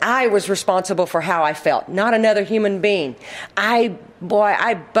 Knowing that I was responsible for how I felt, not another human being. I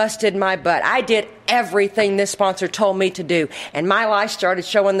busted my butt. I did everything this sponsor told me to do, and my life started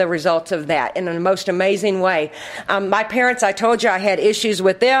showing the results of that in the most amazing way. My parents, I told you I had issues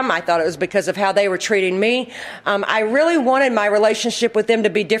with them. I thought it was because of how they were treating me. I really wanted my relationship with them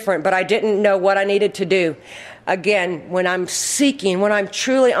to be different, but I didn't know what I needed to do. Again, when I'm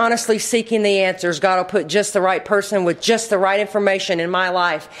truly, honestly seeking the answers, God will put just the right person with just the right information in my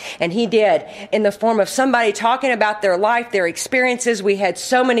life. And He did, in the form of somebody talking about their life, their experiences. We had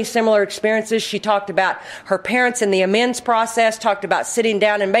so many similar experiences. She talked about her parents and the amends process, talked about sitting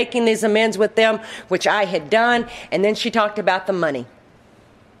down and making these amends with them, which I had done. And then she talked about the money.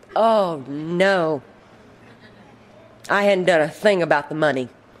 Oh, no. I hadn't done a thing about the money.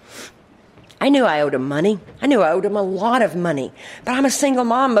 I knew I owed him money. I knew I owed him a lot of money. But I'm a single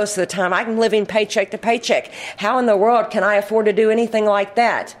mom most of the time. I'm living paycheck to paycheck. How in the world can I afford to do anything like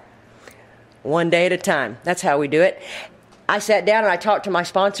that? One day at a time. That's how we do it. I sat down and I talked to my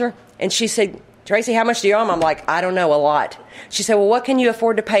sponsor, and she said, Tracy, how much do you owe him? I'm like, I don't know, a lot. She said, well, what can you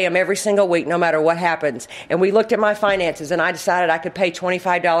afford to pay him every single week, no matter what happens? And we looked at my finances, and I decided I could pay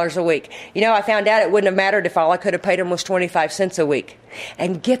 $25 a week. You know, I found out it wouldn't have mattered if all I could have paid him was 25 cents a week.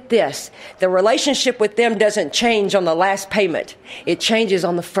 And get this, the relationship with them doesn't change on the last payment. It changes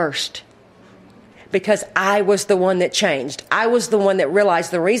on the first. Because I was the one that changed. I was the one that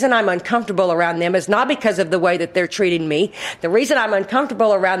realized the reason I'm uncomfortable around them is not because of the way that they're treating me. The reason I'm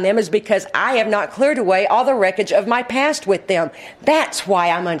uncomfortable around them is because I have not cleared away all the wreckage of my past with them. That's why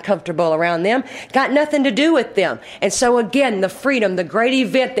I'm uncomfortable around them. Got nothing to do with them. And so again, the freedom, the great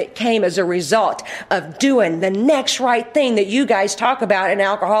event that came as a result of doing the next right thing that you guys talk about in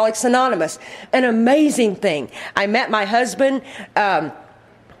Alcoholics Anonymous. An amazing thing. I met my husband,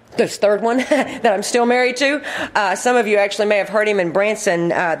 this third one that I'm still married to. Some of you actually may have heard him in Branson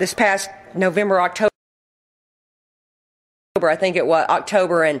this past November, October. I think it was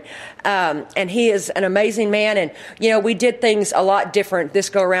October, and he is an amazing man. And you know, we did things a lot different this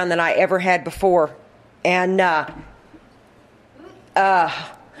go around than I ever had before. And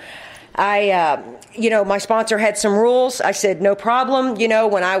you know, my sponsor had some rules. I said no problem. You know,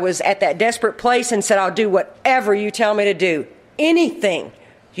 when I was at that desperate place, and said I'll do whatever you tell me to do, anything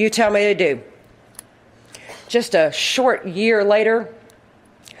you tell me to do. Just a short year later,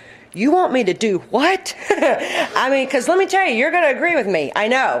 you want me to do what? I mean, because let me tell you, you're going to agree with me. I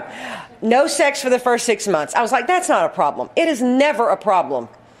know. No sex for the first 6 months. I was like, that's not a problem. It is never a problem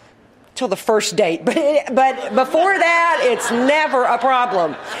till the first date. But before that, it's never a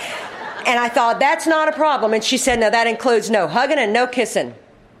problem. And I thought, that's not a problem. And she said, no, that includes no hugging and no kissing.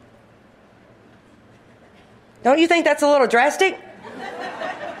 Don't you think that's a little drastic?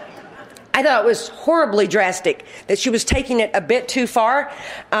 I thought it was horribly drastic, that she was taking it a bit too far.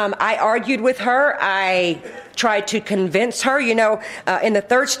 I argued with her. I tried to convince her. You know, in the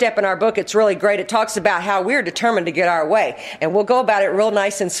third step in our book, it's really great. It talks about how we're determined to get our way. And we'll go about it real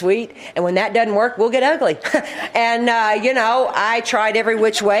nice and sweet. And when that doesn't work, we'll get ugly. And, you know, I tried every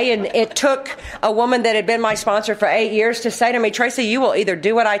which way. And it took a woman that had been my sponsor for 8 years to say to me, Tracy, you will either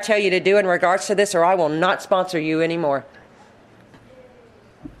do what I tell you to do in regards to this, or I will not sponsor you anymore.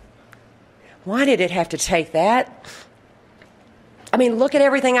 Why did it have to take that? I mean, look at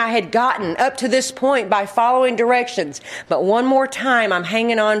everything I had gotten up to this point by following directions. But one more time, I'm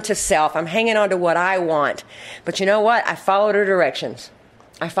hanging on to self. I'm hanging on to what I want. But you know what? I followed her directions.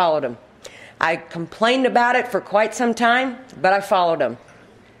 I followed them. I complained about it for quite some time, but I followed them.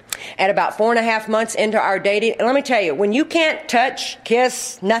 At about 4.5 months into our dating, and let me tell you, when you can't touch,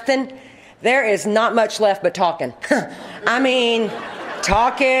 kiss, nothing, there is not much left but talking. I mean,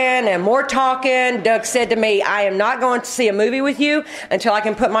 talking and more talking. Doug said to me, I am not going to see a movie with you until I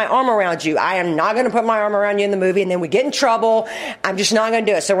can put my arm around you. I am not going to put my arm around you in the movie, and then we get in trouble. I'm just not going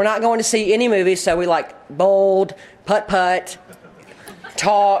to do it. So we're not going to see any movies. So we like bowled, putt-putt,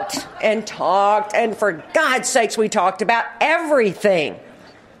 talked, and for God's sakes, we talked about everything.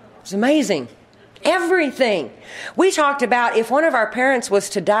 It's amazing. Everything. We talked about if one of our parents was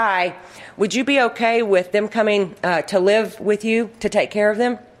to die, would you be okay with them coming to live with you to take care of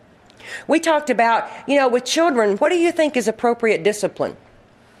them? We talked about, you know, with children, what do you think is appropriate discipline?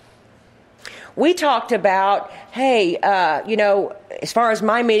 We talked about, hey, you know, as far as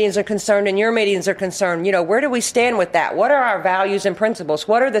my meetings are concerned and your meetings are concerned, you know, where do we stand with that? What are our values and principles?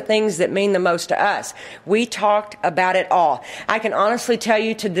 What are the things that mean the most to us? We talked about it all. I can honestly tell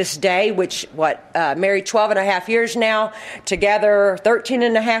you to this day, married 12 and a half years now, together 13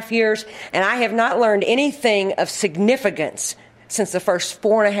 and a half years, and I have not learned anything of significance since the first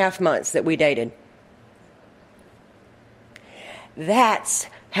 4.5 months that we dated. That's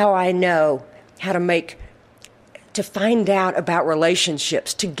how I know how to find out about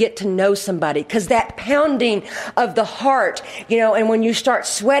relationships, to get to know somebody. Because that pounding of the heart, you know, and when you start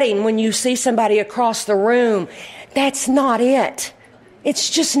sweating, when you see somebody across the room, that's not it.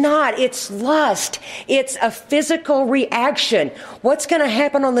 It's just not. It's lust. It's a physical reaction. What's going to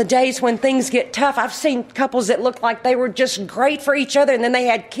happen on the days when things get tough? I've seen couples that looked like they were just great for each other, and then they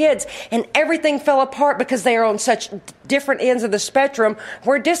had kids, and everything fell apart because they are on such different ends of the spectrum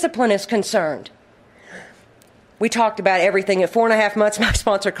where discipline is concerned. We talked about everything. At 4.5 months, my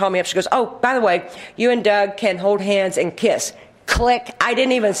sponsor called me up. She goes, oh, by the way, you and Doug can hold hands and kiss. Click. I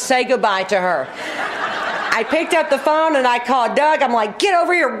didn't even say goodbye to her. I picked up the phone and I called Doug. I'm like, get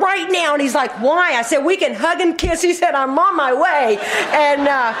over here right now. And he's like, why? I said, we can hug and kiss. He said, I'm on my way. And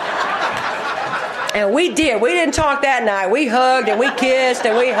And we did. We didn't talk that night. We hugged and we kissed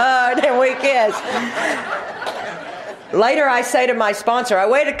and we hugged and we kissed. Later, I say to my sponsor, I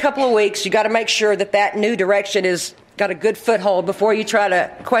wait a couple of weeks. You got to make sure that new direction is got a good foothold before you try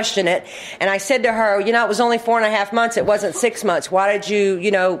to question it. And I said to her, it was only 4.5 months. It wasn't 6 months. Why did you,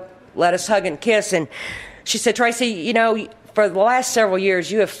 let us hug and kiss? And she said, Tracy, for the last several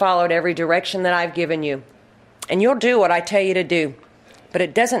years, you have followed every direction that I've given you. And you'll do what I tell you to do. But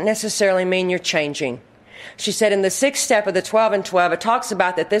it doesn't necessarily mean you're changing. She said in the 6th step of the 12 and 12, it talks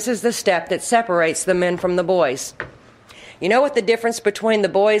about that this is the step that separates the men from the boys. You know what the difference between the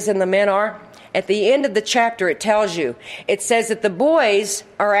boys and the men are? At the end of the chapter, it tells you. It says that the boys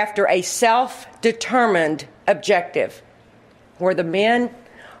are after a self-determined objective, where the men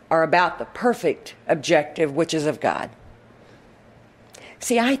are about the perfect objective, which is of God.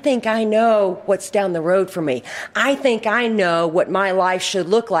 See, I think I know what's down the road for me. I think I know what my life should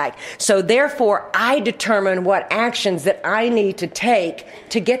look like. So therefore, I determine what actions that I need to take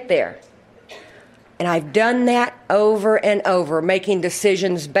to get there. And I've done that over and over, making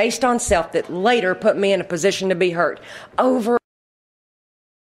decisions based on self that later put me in a position to be hurt. Over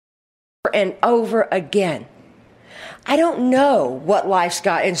and over again. I don't know what life's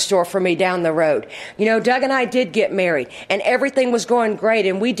got in store for me down the road. Doug and I did get married, and everything was going great,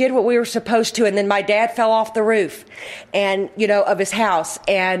 and we did what we were supposed to, and then my dad fell off the roof of his house,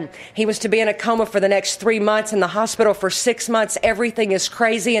 and he was to be in a coma for the next 3 months, in the hospital for 6 months. Everything is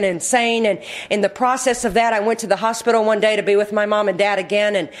crazy and insane, and in the process of that, I went to the hospital one day to be with my mom and dad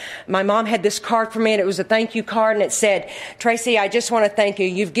again, and my mom had this card for me, and it was a thank you card, and it said, Tracy, I just want to thank you.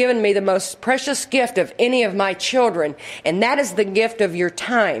 You've given me the most precious gift of any of my children, and that is the gift of your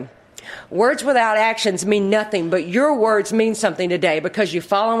time. Words without actions mean nothing, but your words mean something today because you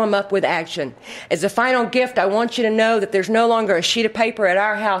follow them up with action. As a final gift, I want you to know that there's no longer a sheet of paper at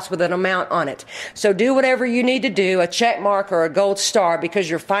our house with an amount on it. So do whatever you need to do, a check mark or a gold star, because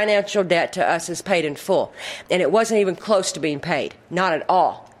your financial debt to us is paid in full. And it wasn't even close to being paid. Not at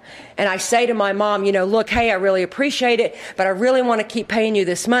all. And I say to my mom, look, hey, I really appreciate it, but I really want to keep paying you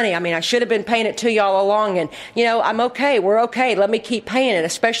this money. I mean, I should have been paying it to you all along, and, I'm okay. We're okay. Let me keep paying it,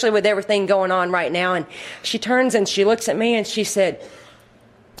 especially with everything going on right now. And she turns and she looks at me and she said,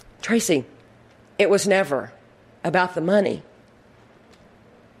 Tracy, it was never about the money.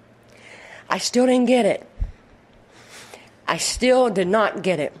 I still didn't get it. I still did not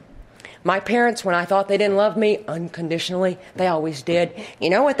get it. My parents, when I thought they didn't love me unconditionally, they always did. You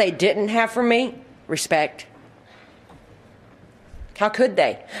know what they didn't have for me? Respect. How could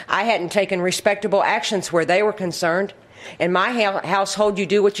they? I hadn't taken respectable actions where they were concerned. In my household, you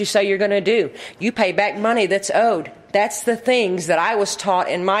do what you say you're going to do. You pay back money that's owed. That's the things that I was taught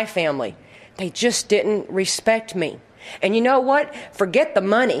in my family. They just didn't respect me. And you know what? Forget the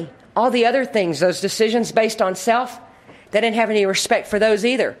money. All the other things, those decisions based on self, they didn't have any respect for those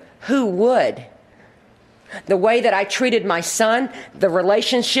either. Who would? The way that I treated my son, the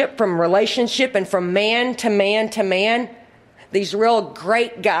relationship and from man to man to man, these real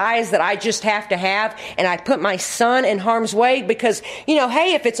great guys that I just have to have, and I put my son in harm's way because,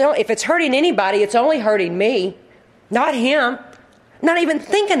 hey, if it's hurting anybody, it's only hurting me, not him. Not even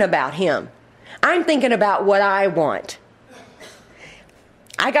thinking about him. I'm thinking about what I want.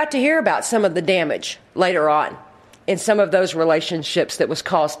 I got to hear about some of the damage later on in some of those relationships that was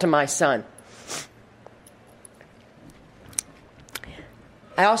caused to my son.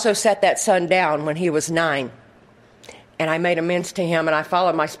 I also set that son down when he was 9. And I made amends to him, and I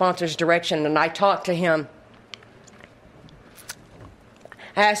followed my sponsor's direction, and I talked to him.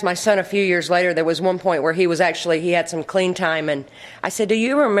 I asked my son a few years later, there was one point where he had some clean time, and I said, do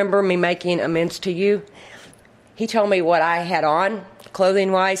you remember me making amends to you? He told me what I had on,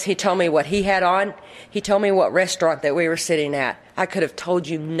 clothing-wise. He told me what he had on. He told me what restaurant that we were sitting at. I could have told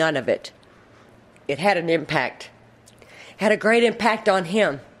you none of it. It had an impact. It had a great impact on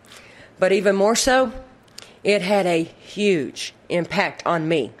him. But even more so, it had a huge impact on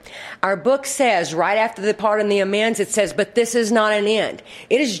me. Our book says, right after the part in the amends, it says, but this is not an end.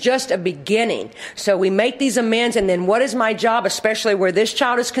 It is just a beginning. So we make these amends, and then what is my job, especially where this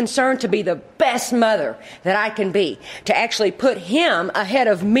child is concerned? To be the best mother that I can be. To actually put him ahead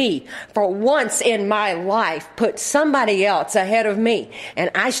of me. For once in my life, put somebody else ahead of me. And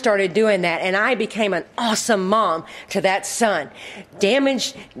I started doing that, and I became an awesome mom to that son.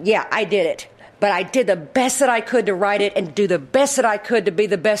 Damaged? Yeah, I did it. But I did the best that I could to write it and do the best that I could to be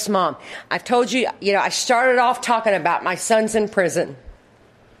the best mom. I've told you, I started off talking about my son's in prison.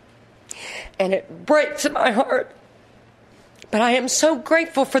 And it breaks my heart But I am so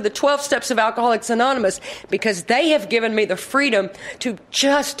grateful for the 12 steps of Alcoholics Anonymous because they have given me the freedom to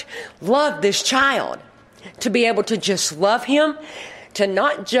just love this child, to be able to just love him, to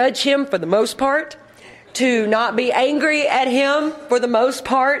not judge him for the most part, to not be angry at him for the most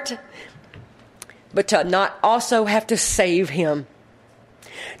part, but to not also have to save him.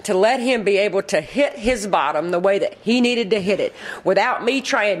 To let him be able to hit his bottom the way that he needed to hit it without me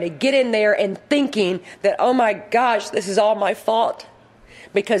trying to get in there and thinking that, oh my gosh, this is all my fault.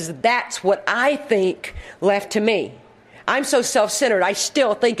 Because that's what I think left to me. I'm so self-centered, I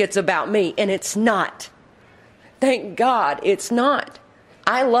still think it's about me, and it's not. Thank God it's not.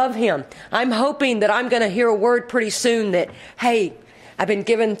 I love him. I'm hoping that I'm going to hear a word pretty soon that, hey, I've been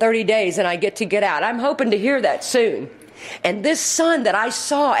given 30 days and I get to get out. I'm hoping to hear that soon. And this son that I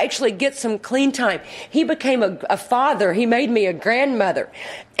saw actually get some clean time. He became a father. He made me a grandmother.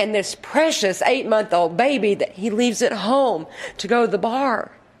 And this precious 8-month-old baby that he leaves at home to go to the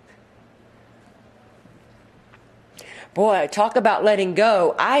bar. Boy, talk about letting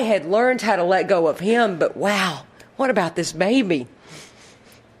go. I had learned how to let go of him, but wow, what about this baby?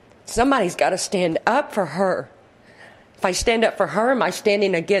 Somebody's got to stand up for her. If I stand up for her, am I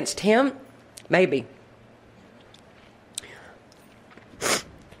standing against him? Maybe.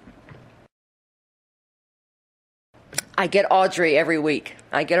 I get Audrey every week.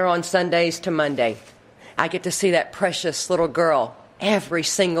 I get her on Sundays to Monday. I get to see that precious little girl every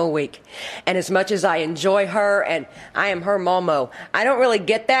single week. And as much as I enjoy her and I am her Momo, I don't really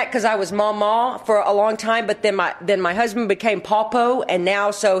get that because I was Mama for a long time, but then my husband became Pawpo, and now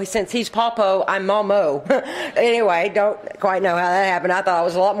so since he's Pawpo, I'm Momo. Anyway, don't quite know how that happened. I thought I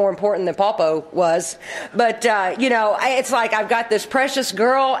was a lot more important than Pawpo was. But, it's like I've got this precious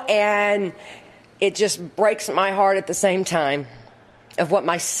girl and it just breaks my heart at the same time of what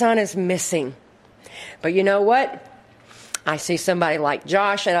my son is missing. But you know what? I see somebody like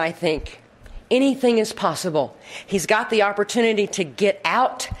Josh and I think anything is possible. He's got the opportunity to get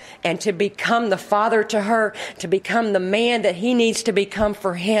out and to become the father to her, to become the man that he needs to become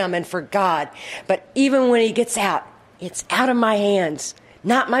for him and for God. But even when he gets out, it's out of my hands.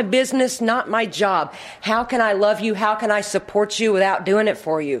 Not my business, not my job. How can I love you? How can I support you without doing it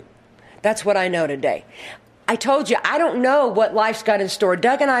for you? That's what I know today. I told you, I don't know what life's got in store.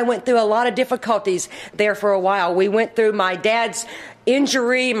 Doug and I went through a lot of difficulties there for a while. We went through my dad's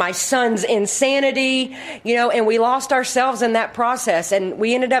injury, my son's insanity, and we lost ourselves in that process. And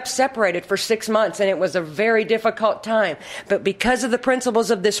we ended up separated for 6 months, and it was a very difficult time. But because of the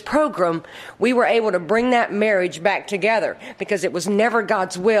principles of this program, we were able to bring that marriage back together because it was never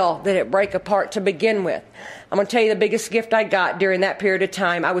God's will that it break apart to begin with. I'm going to tell you the biggest gift I got during that period of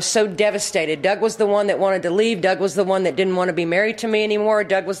time. I was so devastated. Doug was the one that wanted to leave. Doug was the one that didn't want to be married to me anymore.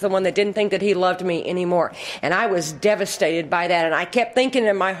 Doug was the one that didn't think that he loved me anymore. And I was devastated by that. And I kept thinking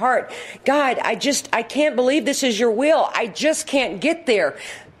in my heart, God, I can't believe this is your will. I just can't get there.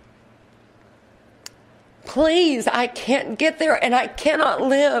 Please, I can't get there, and I cannot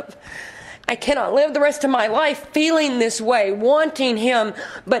live. I cannot live the rest of my life feeling this way, wanting him,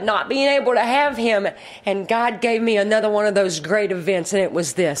 but not being able to have him. And God gave me another one of those great events, and it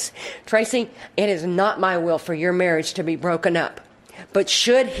was this. Tracy, it is not my will for your marriage to be broken up. But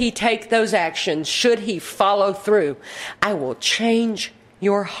should he take those actions, should he follow through, I will change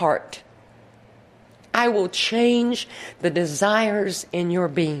your heart. I will change the desires in your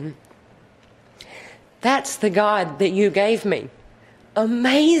being. That's the God that you gave me.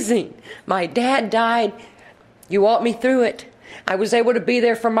 Amazing. My dad died. You walked me through it. I was able to be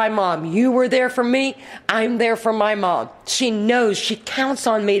there for my mom. You were there for me. I'm there for my mom. She knows. She counts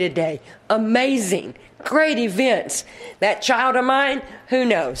on me today. Amazing. Great events. That child of mine, who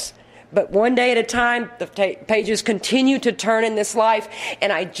knows? But one day at a time, the pages continue to turn in this life,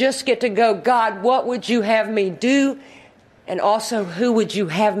 and I just get to go, God, what would you have me do? And also, who would you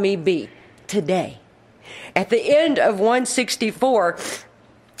have me be today? At the end of 164,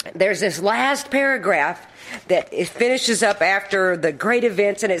 there's this last paragraph that it finishes up after the great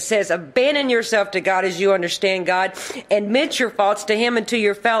events, and it says, abandon yourself to God as you understand God. Admit your faults to him and to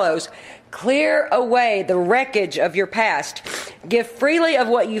your fellows. Clear away the wreckage of your past. Give freely of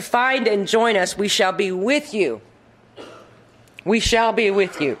what you find and join us. We shall be with you. We shall be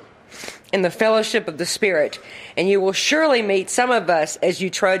with you in the fellowship of the Spirit, and you will surely meet some of us as you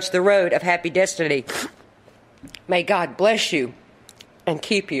trudge the road of happy destiny. May God bless you and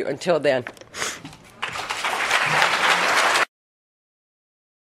keep you until then.